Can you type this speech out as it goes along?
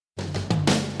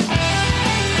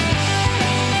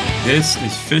This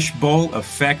is Fishbowl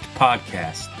Effect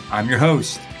Podcast. I'm your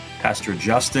host, Pastor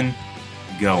Justin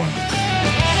Goins.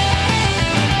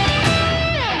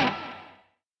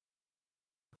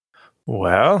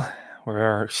 Well,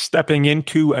 we're stepping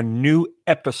into a new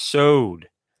episode.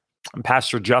 I'm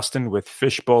Pastor Justin with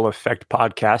Fishbowl Effect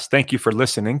Podcast. Thank you for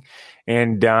listening.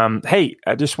 And hey,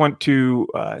 I just want to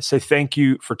say thank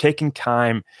you for taking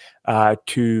time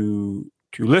to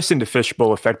listen to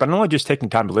Fishbowl Effect, but not only just taking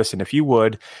time to listen. If you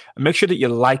would, make sure that you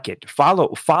like it.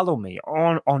 Follow me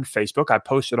on Facebook. I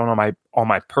post it on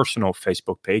my personal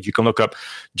Facebook page. You can look up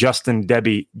Justin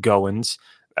Debbie Goins.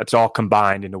 That's all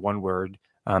combined into one word.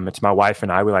 It's my wife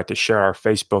and I. We like to share our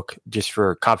Facebook just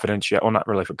for confidentiality. Well, not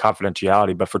really for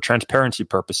confidentiality, but for transparency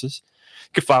purposes.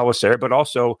 You can follow us there, but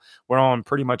also we're on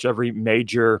pretty much every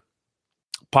major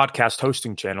podcast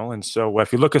hosting channel. And so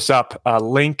if you look us up,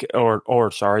 like the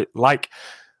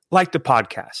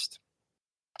podcast.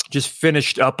 Just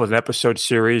finished up an episode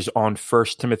series on 1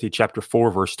 Timothy chapter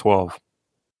 4, verse 12.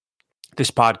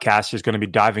 This podcast is going to be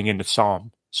diving into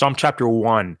Psalm chapter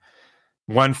 1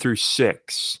 through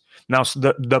 6. Now,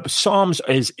 the Psalms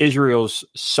is Israel's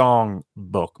song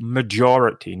book,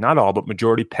 majority, not all, but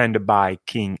majority penned by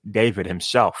King David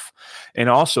himself. And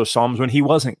also Psalms when he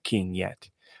wasn't king yet.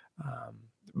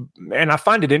 And I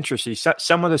find it interesting.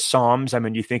 Some of the Psalms, I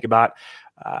mean, you think about,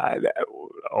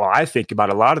 I think about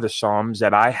a lot of the Psalms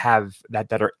that I have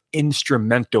that are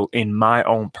instrumental in my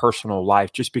own personal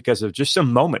life, just because of just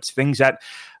some moments, things that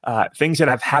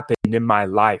have happened in my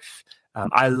life.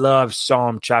 I love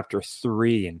Psalm chapter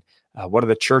 3, and one of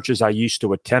the churches I used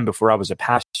to attend before I was a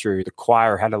pastor, the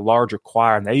choir had a larger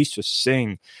choir, and they used to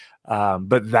sing,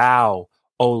 "But thou,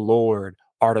 O Lord,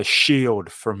 art a shield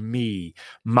for me,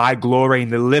 my glory and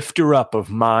the lifter up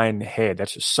of mine head."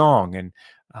 That's a song, and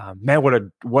man,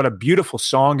 what a beautiful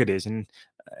song it is, and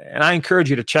I encourage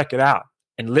you to check it out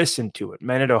and listen to it.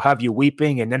 Man, it'll have you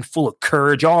weeping and then full of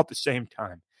courage all at the same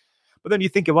time. But then you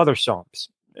think of other psalms,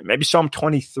 maybe Psalm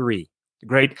 23. The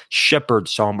great shepherd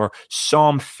psalm, or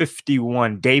Psalm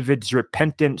 51, David's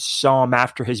repentant psalm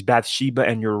after his Bathsheba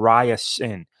and Uriah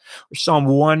sin, or Psalm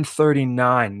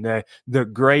 139, the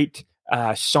great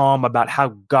psalm about how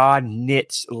God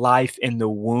knits life in the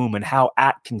womb and how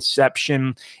at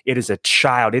conception it is a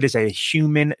child, it is a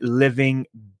human living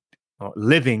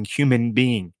human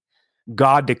being.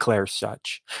 God declares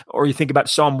such. Or you think about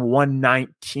Psalm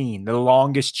 119, the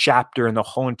longest chapter in the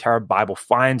whole entire Bible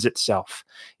finds itself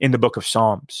in the book of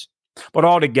Psalms. But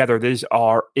altogether, these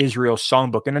are Israel's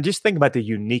songbook. And I just think about the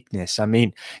uniqueness. I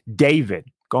mean,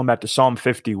 David, going back to Psalm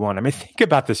 51, I mean, think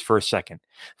about this for a second.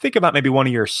 Think about maybe one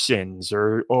of your sins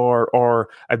or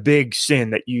a big sin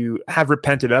that you have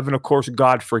repented of. And of course,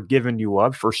 God forgiven you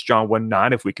of. 1 John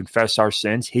 1:9, if we confess our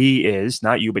sins, he is,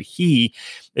 not you, but he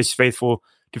is faithful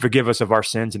to forgive us of our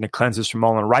sins and to cleanse us from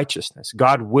all unrighteousness.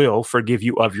 God will forgive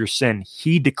you of your sin.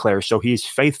 He declares, so he is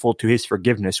faithful to his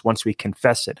forgiveness once we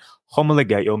confess it.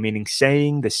 Homologeo, meaning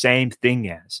saying the same thing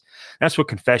as. That's what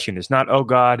confession is. Not, oh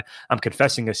God, I'm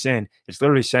confessing a sin. It's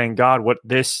literally saying, God,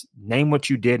 name what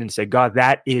you did and say, God,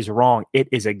 that is wrong. It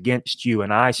is against you.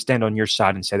 And I stand on your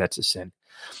side and say that's a sin.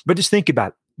 But just think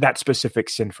about that specific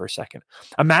sin for a second.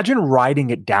 Imagine writing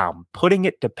it down, putting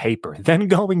it to paper, then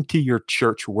going to your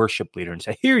church worship leader and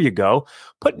say, here you go,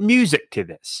 put music to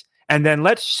this, and then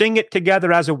let's sing it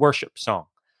together as a worship song.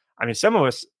 I mean, some of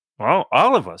us, well,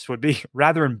 all of us would be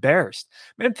rather embarrassed.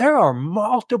 Man, there are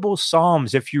multiple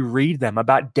Psalms, if you read them,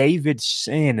 about David's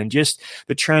sin and just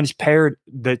the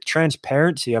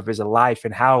transparency of his life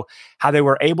and how they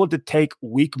were able to take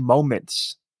weak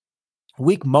moments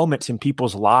in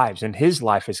people's lives and his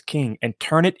life as king and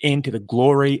turn it into for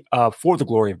the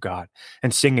glory of God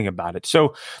and singing about it.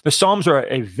 So the Psalms are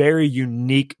a very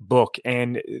unique book,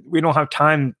 and we don't have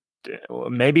time.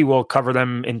 Maybe we'll cover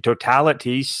them in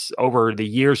totalities over the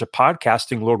years of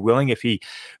podcasting, Lord willing, if he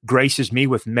graces me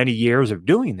with many years of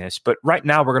doing this. But right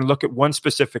now we're going to look at one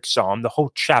specific Psalm, the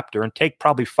whole chapter, and take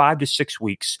probably 5 to 6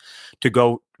 weeks to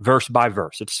go verse by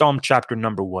verse. It's Psalm chapter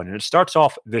number 1, and it starts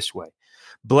off this way.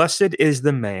 Blessed is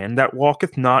the man that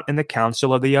walketh not in the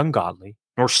counsel of the ungodly,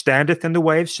 nor standeth in the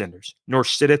way of sinners, nor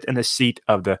sitteth in the seat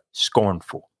of the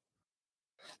scornful.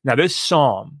 Now, this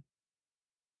psalm,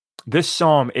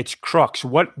 its crux,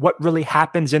 what really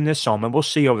happens in this psalm, and we'll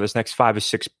see over this next 5 or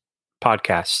 6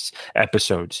 podcasts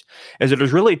episodes, is that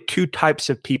there's really 2 types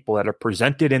of people that are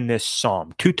presented in this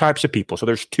psalm. 2 types of people. So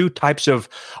there's 2 types of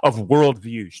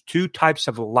worldviews, 2 types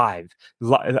of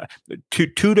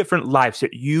two different lives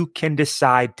that you can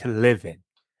decide to live in.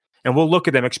 And we'll look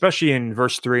at them, especially in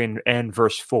verse 3 and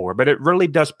verse 4. But it really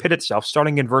does pit itself,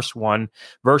 starting in verse 1,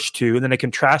 verse 2, and then they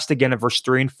contrast again in verse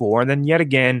 3 and 4, and then yet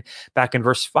again back in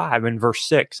verse 5 and verse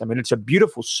 6. I mean, it's a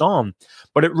beautiful psalm,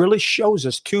 but it really shows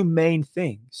us two main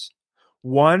things.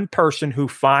 One person who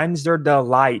finds their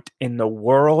delight in the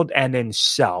world and in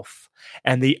self,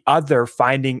 and the other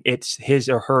finding it's his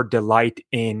or her delight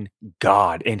in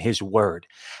God, in his word.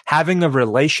 Having a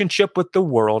relationship with the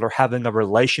world or having a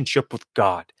relationship with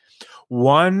God.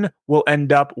 One will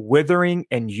end up withering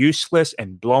and useless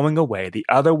and blowing away. The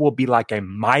other will be like a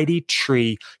mighty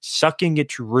tree, sucking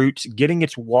its roots, getting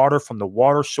its water from the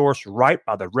water source right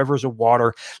by the rivers of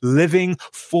water, living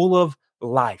full of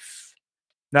life.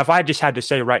 Now, if I just had to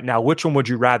say right now, which one would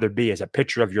you rather be as a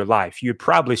picture of your life? You'd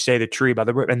probably say the tree by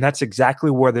the river, and that's exactly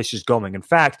where this is going. In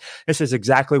fact, this is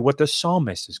exactly what the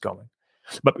psalmist is going.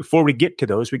 But before we get to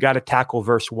those, we got to tackle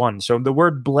verse 1. So the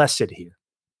word blessed here.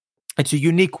 It's a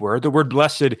unique word. The word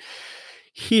blessed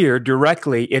here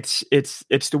directly, it's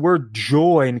the word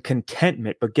joy and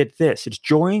contentment. But get this, it's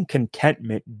joy and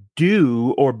contentment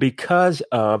due or because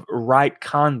of right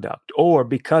conduct or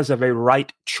because of a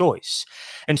right choice.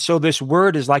 And so this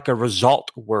word is like a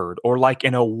result word or like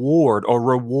an award or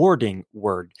rewarding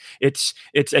word. It's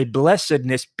a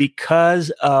blessedness because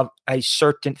of a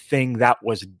certain thing that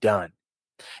was done.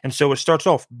 And so it starts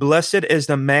off, blessed is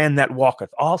the man that walketh.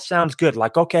 All sounds good.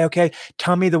 Like, okay,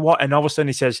 tell me the walk. And all of a sudden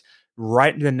he says,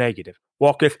 right in the negative,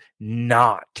 walketh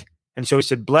not. And so he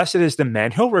said, blessed is the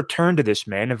man. He'll return to this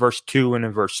man in verse 2 and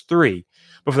in verse 3.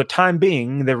 But for the time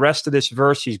being, the rest of this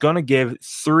verse, he's going to give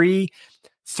three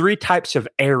types of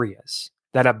areas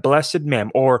that a blessed man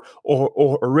or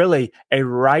really a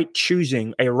right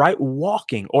choosing, a right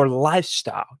walking or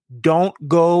lifestyle. Don't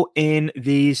go in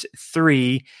these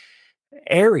three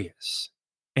areas,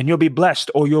 and you'll be blessed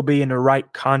or you'll be in the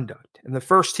right conduct. And the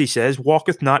first, he says,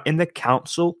 walketh not in the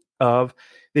counsel of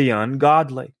the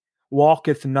ungodly.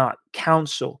 Walketh not,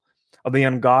 counsel of the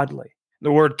ungodly.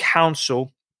 The word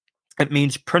counsel, it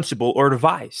means principle or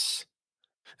advice.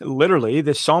 Literally,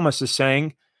 the psalmist is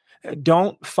saying,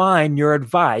 don't find your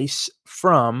advice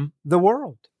from the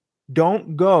world.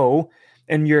 Don't go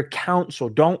in your counsel.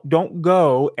 Don't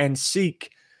go and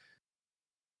seek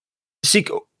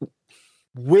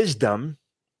wisdom,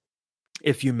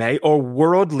 if you may, or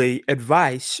worldly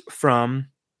advice from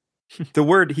the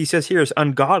word he says here is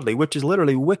ungodly, which is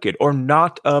literally wicked or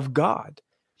not of God.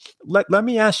 Let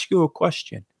me ask you a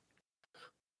question.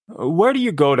 Where do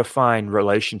you go to find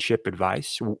relationship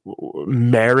advice,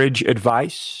 marriage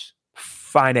advice,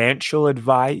 financial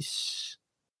advice,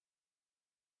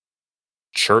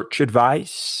 church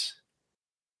advice?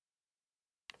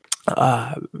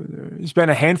 There's been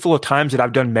a handful of times that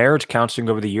I've done marriage counseling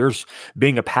over the years,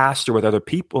 being a pastor with other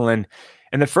people, and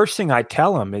the first thing I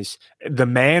tell them is the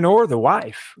man or the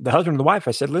wife, the husband or the wife.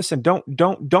 I said, listen,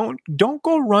 don't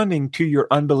go running to your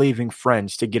unbelieving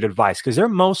friends to get advice, because they're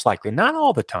most likely, not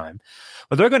all the time,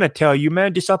 but they're going to tell you,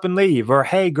 man, just up and leave, or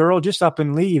hey, girl, just up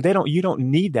and leave. You don't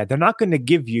need that. They're not going to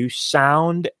give you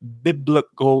sound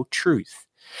biblical truth.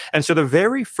 And so the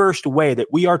very first way that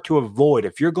we are to avoid,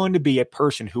 if you're going to be a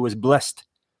person who is blessed,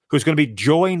 who's going to be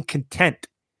joy and content,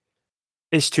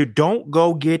 is to don't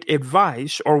go get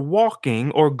advice or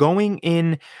walking or going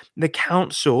in the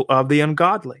counsel of the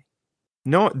ungodly.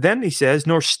 No, then he says,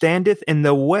 nor standeth in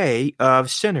the way of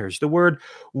sinners. The word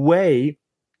way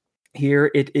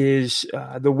here, it is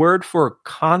the word for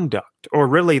conduct or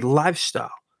really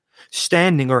lifestyle,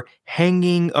 standing or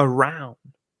hanging around.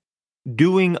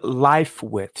 Doing life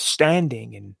with,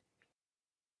 standing and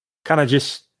kind of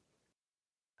just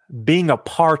being a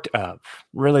part of,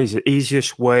 really is the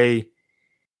easiest way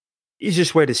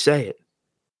to say it.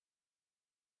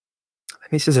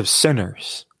 And he says of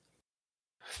sinners.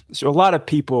 So a lot of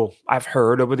people I've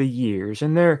heard over the years,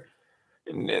 and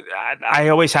I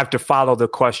always have to follow the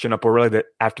question up, or really that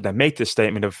after they make this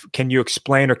statement of, can you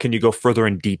explain or can you go further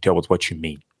in detail with what you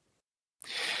mean?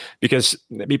 Because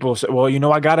people say, well,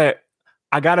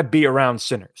 I gotta be around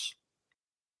sinners.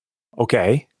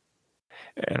 Okay.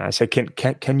 And I say,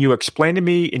 can you explain to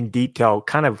me in detail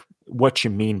kind of what you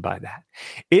mean by that?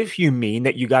 If you mean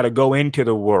that you got to go into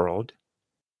the world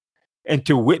and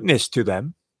to witness to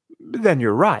them, then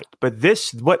you're right. But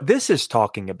what this is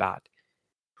talking about,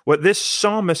 what this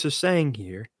psalmist is saying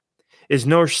here, is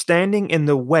nor standing in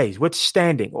the ways. What's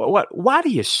standing? Why do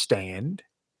you stand?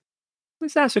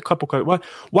 Let's ask a couple questions.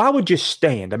 Why would you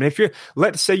stand? I mean,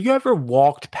 let's say you ever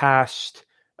walked past,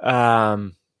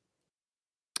 you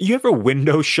ever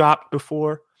window shopped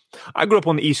before? I grew up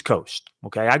on the East Coast.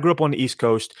 Okay. I grew up on the East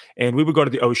Coast and we would go to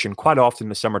the ocean quite often in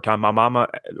the summertime. My mama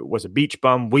was a beach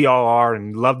bum. We all are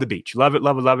and love the beach. Love it,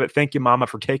 love it, love it. Thank you, mama,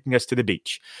 for taking us to the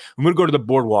beach. And we'd go to the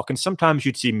boardwalk and sometimes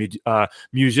you'd see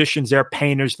musicians there,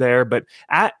 painters there. But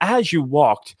as you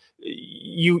walked,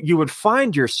 you would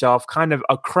find yourself kind of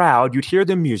a crowd. You'd hear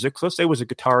the music. Let's say it was a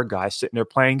guitar guy sitting there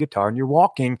playing guitar and you're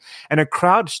walking and a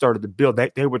crowd started to build.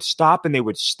 They would stop and they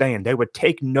would stand. They would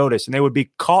take notice and they would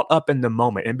be caught up in the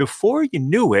moment. And before you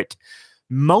knew it,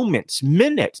 moments,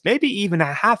 minutes, maybe even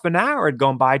a half an hour had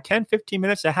gone by, 10, 15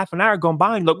 minutes, a half an hour gone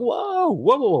by and look,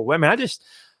 whoa. I mean,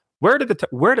 where did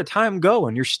the time go?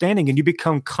 And you're standing and you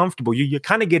become comfortable. You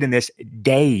kind of get in this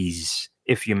daze,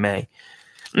 if you may.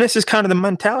 And this is kind of the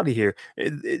mentality here.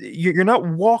 You're not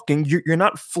walking, you're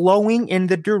not flowing in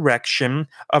the direction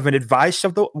of an advice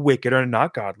of the wicked or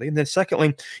not godly. And then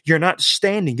secondly, you're not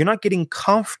standing, you're not getting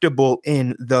comfortable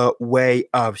in the way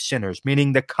of sinners,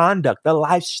 meaning the conduct, the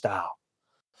lifestyle.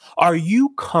 Are you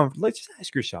comfortable? Let's just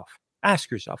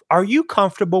ask yourself, are you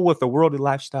comfortable with the worldly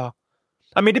lifestyle?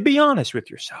 I mean, to be honest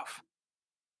with yourself.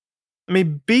 I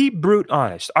mean, be brute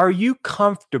honest. Are you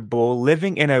comfortable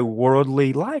living in a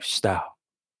worldly lifestyle?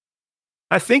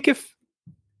 I think if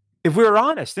we're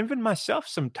honest, even myself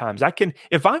sometimes,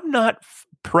 if I'm not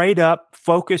prayed up,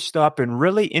 focused up, and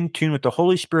really in tune with the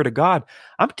Holy Spirit of God,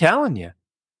 I'm telling you,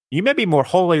 you may be more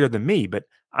holier than me, but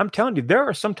I'm telling you, there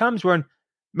are some times when,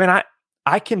 man,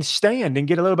 I can stand and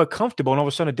get a little bit comfortable, and all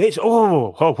of a sudden, days,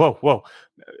 whoa.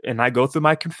 And I go through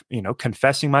my,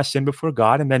 confessing my sin before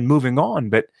God and then moving on.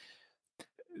 But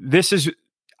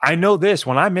I know this,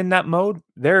 when I'm in that mode,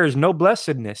 there is no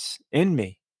blessedness in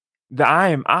me. That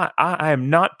I am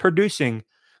not producing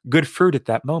good fruit at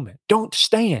that moment. Don't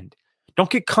stand. Don't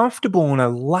get comfortable in a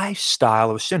lifestyle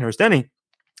of sinners. Then he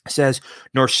says,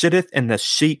 nor sitteth in the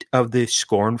seat of the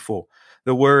scornful.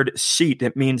 The word seat,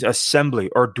 it means assembly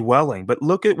or dwelling. But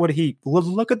look at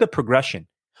the progression.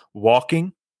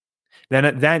 Walking,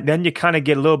 then you kind of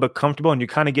get a little bit comfortable and you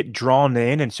kind of get drawn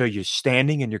in. And so you're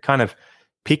standing and you're kind of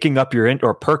perking up your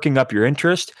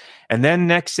interest. And then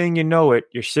next thing you know it,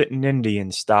 you're sitting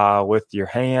Indian style with your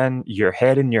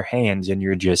head in your hands and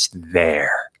you're just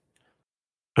there.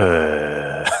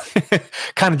 Kind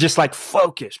of just like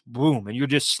focus, boom. And you're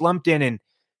just slumped in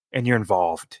and you're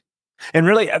involved. And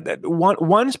really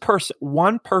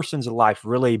one person's life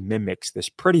really mimics this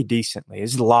pretty decently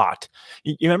is Lot.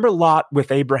 You remember Lot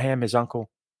with Abraham, his uncle?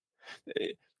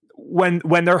 When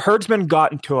their herdsmen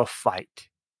got into a fight,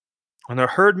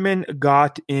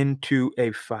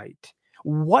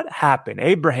 what happened?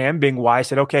 Abraham, being wise,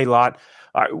 said, okay, Lot,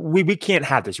 we can't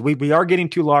have this. We are getting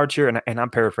too large here, and I'm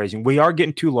paraphrasing. We are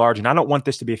getting too large, and I don't want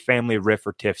this to be a family riff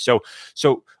or tiff. So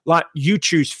Lot, you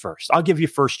choose first. I'll give you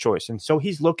first choice. And so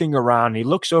he's looking around, and he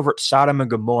looks over at Sodom and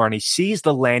Gomorrah, and he sees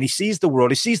the land, he sees the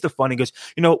world, he sees the fun. He goes,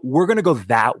 we're going to go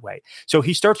that way. So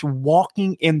he starts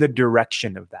walking in the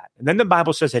direction of that. And then the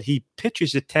Bible says that he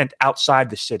pitches a tent outside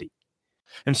the city.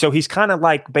 And so he's kind of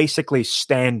like basically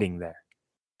standing there.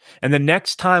 And the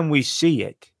next time we see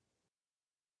it,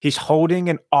 he's holding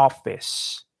an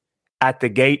office at the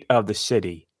gate of the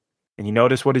city. And you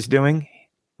notice what he's doing?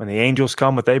 When the angels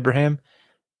come with Abraham,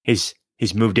 he's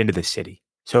moved into the city.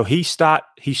 So he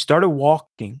started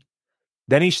walking,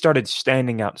 then he started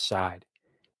standing outside.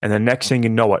 And the next thing you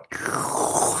know it,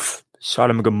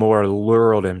 Sodom and Gomorrah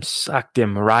lured him, sucked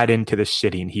him right into the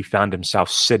city, and he found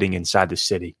himself sitting inside the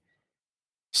city.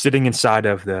 Sitting inside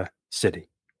of the city.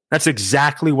 That's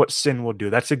exactly what sin will do.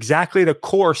 That's exactly the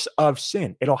course of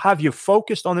sin. It'll have you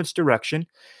focused on its direction.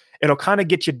 It'll kind of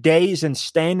get you dazed and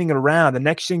standing around. The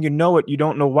next thing you know it, you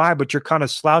don't know why, but you're kind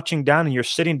of slouching down and you're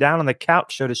sitting down on the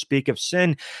couch, so to speak, of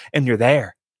sin, and you're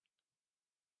there.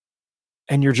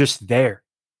 And you're just there.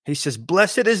 He says,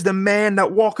 blessed is the man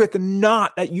that walketh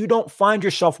not, that you don't find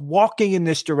yourself walking in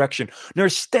this direction, nor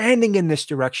standing in this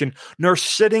direction, nor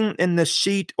sitting in the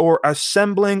seat or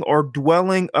assembling or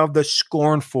dwelling of the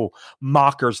scornful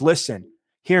mockers. Listen,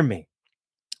 hear me.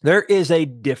 There is a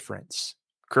difference,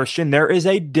 Christian. There is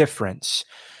a difference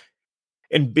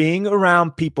in being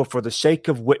around people for the sake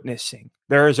of witnessing.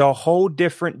 There is a whole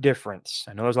different difference.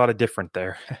 I know there's a lot of different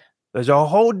there. There's a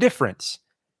whole difference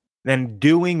than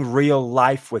doing real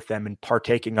life with them and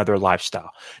partaking of their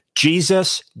lifestyle.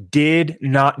 Jesus did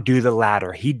not do the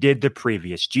latter. He did the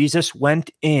previous. Jesus went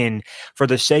in for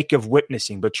the sake of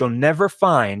witnessing, but you'll never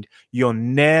find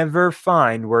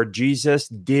where Jesus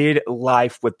did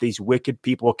life with these wicked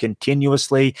people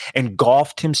continuously,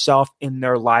 engulfed himself in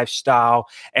their lifestyle.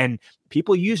 And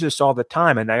people use this all the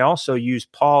time. And they also use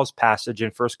Paul's passage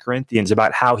in 1 Corinthians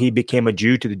about how he became a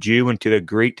Jew to the Jew and to the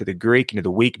Greek, and to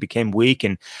the weak became weak.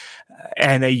 And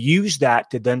And they use that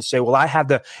to then say,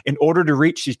 well, in order to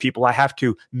reach these people, I have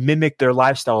to mimic their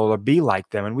lifestyle or be like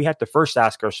them. And we have to first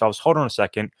ask ourselves, hold on a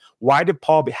second, why did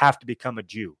Paul have to become a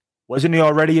Jew? Wasn't he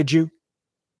already a Jew?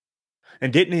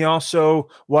 And didn't he also,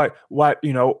 why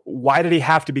did he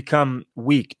have to become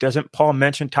weak? Doesn't Paul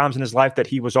mention times in his life that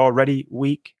he was already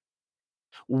weak?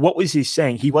 What was he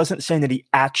saying? He wasn't saying that he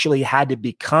actually had to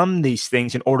become these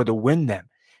things in order to win them.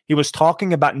 He was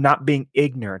talking about not being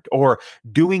ignorant or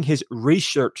doing his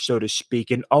research, so to speak,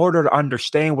 in order to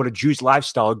understand what a Jew's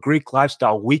lifestyle, a Greek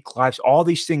lifestyle, weak lives, all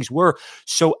these things were,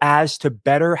 so as to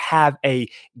better have a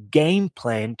game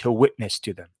plan to witness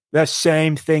to them. The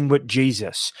same thing with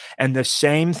Jesus and the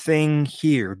same thing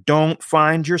here. Don't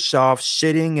find yourself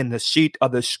sitting in the seat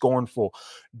of the scornful.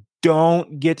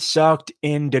 Don't get sucked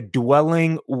into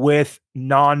dwelling with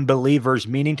non-believers,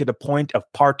 meaning to the point of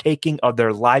partaking of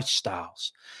their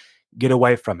lifestyles. Get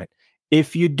away from it.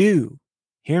 If you do,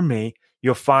 hear me,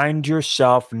 you'll find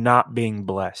yourself not being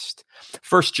blessed.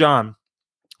 1 John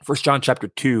chapter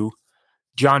 2,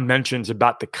 John mentions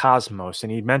about the cosmos,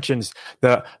 and he mentions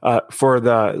for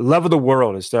the love of the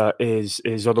world is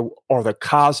the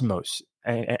cosmos,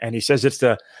 and he says it's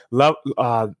the love.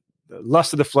 The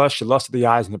lust of the flesh, the lust of the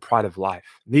eyes, and the pride of life.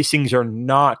 These things are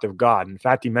not of God. In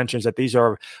fact, he mentions that these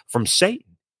are from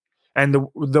Satan. And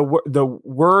the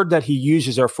word that he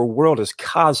uses for world is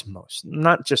cosmos,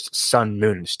 not just sun,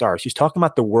 moon, and stars. He's talking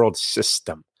about the world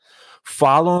system.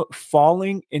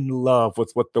 Falling in love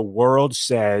with what the world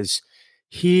says,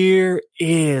 here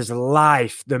is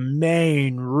life, the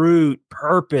main root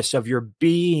purpose of your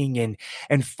being,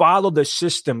 and follow the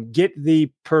system. Get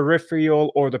the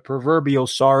peripheral or the proverbial,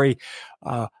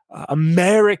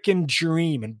 American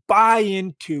dream and buy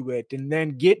into it, and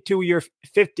then get to your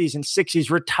 50s and 60s,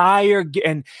 retire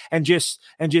and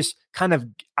just kind of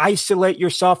isolate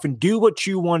yourself and do what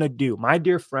you want to do. My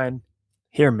dear friend,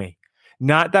 hear me.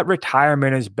 Not that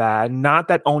retirement is bad, not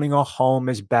that owning a home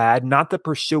is bad, not that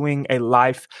pursuing a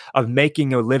life of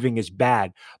making a living is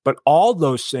bad, but all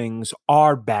those things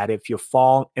are bad if you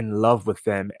fall in love with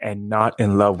them and not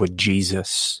in love with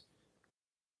Jesus.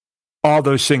 All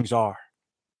those things are.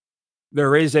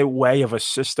 There is a way of a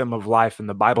system of life, and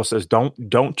the Bible says,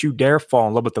 don't you dare fall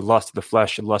in love with the lust of the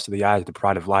flesh, the lust of the eyes, the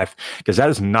pride of life, because that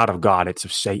is not of God, it's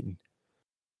of Satan.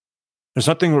 There's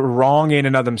nothing wrong in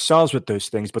and of themselves with those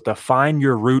things, but to find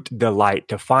your root delight,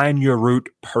 to find your root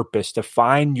purpose, to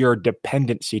find your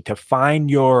dependency, to find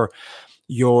your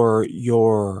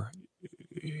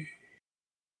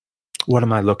what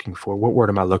am I looking for? What word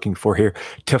am I looking for here?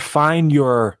 To find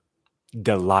your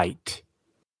delight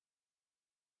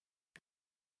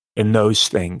in those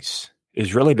things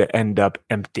is really to end up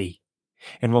empty.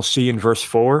 And we'll see in verse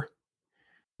 4,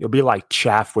 you'll be like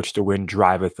chaff which the wind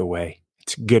driveth away.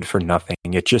 It's good for nothing.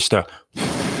 It's just to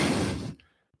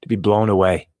be blown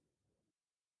away.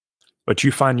 But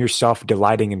you find yourself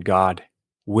delighting in God,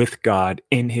 with God,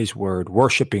 in his word,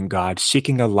 worshiping God,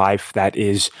 seeking a life that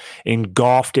is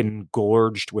engulfed and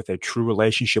engorged with a true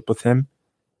relationship with him.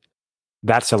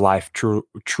 That's a life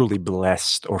truly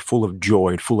blessed or full of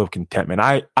joy, full of contentment.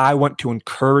 I want to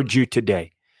encourage you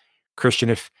today, Christian,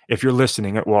 if you're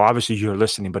listening, well, obviously you're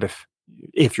listening, but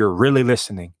if you're really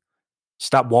listening,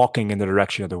 stop walking in the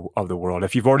direction of the world.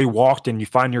 If you've already walked and you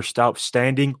find yourself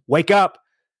standing, wake up.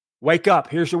 Wake up.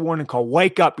 Here's your warning call.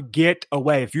 Wake up. Get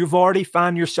away. If you've already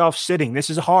found yourself sitting, this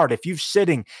is hard. If you're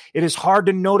sitting, it is hard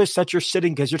to notice that you're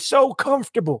sitting because you're so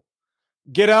comfortable.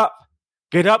 Get up.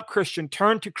 Get up, Christian.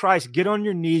 Turn to Christ. Get on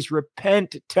your knees.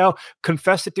 Repent.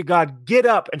 Confess it to God. Get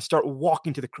up and start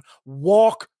walking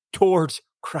walk towards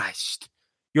Christ.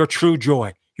 Your true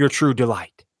joy, your true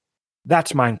delight.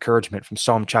 That's my encouragement from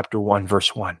Psalm chapter 1,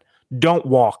 verse 1. Don't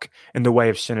walk in the way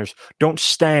of sinners. Don't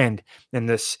stand in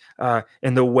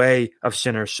the way of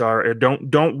sinners. Sorry,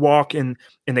 don't walk in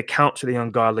the counsel of the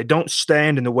ungodly. Don't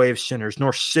stand in the way of sinners,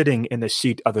 nor sitting in the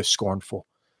seat of the scornful.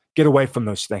 Get away from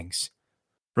those things.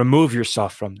 Remove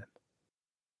yourself from them.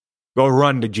 Go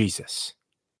run to Jesus.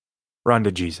 Run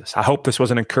to Jesus. I hope this was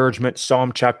an encouragement.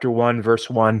 Psalm chapter 1, verse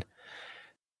 1.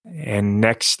 And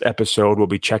next episode, we'll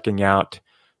be checking out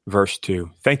verse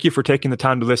 2. Thank you for taking the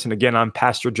time to listen. Again, I'm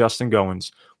Pastor Justin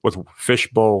Goins with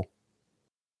Fishbowl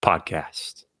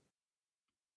Podcast.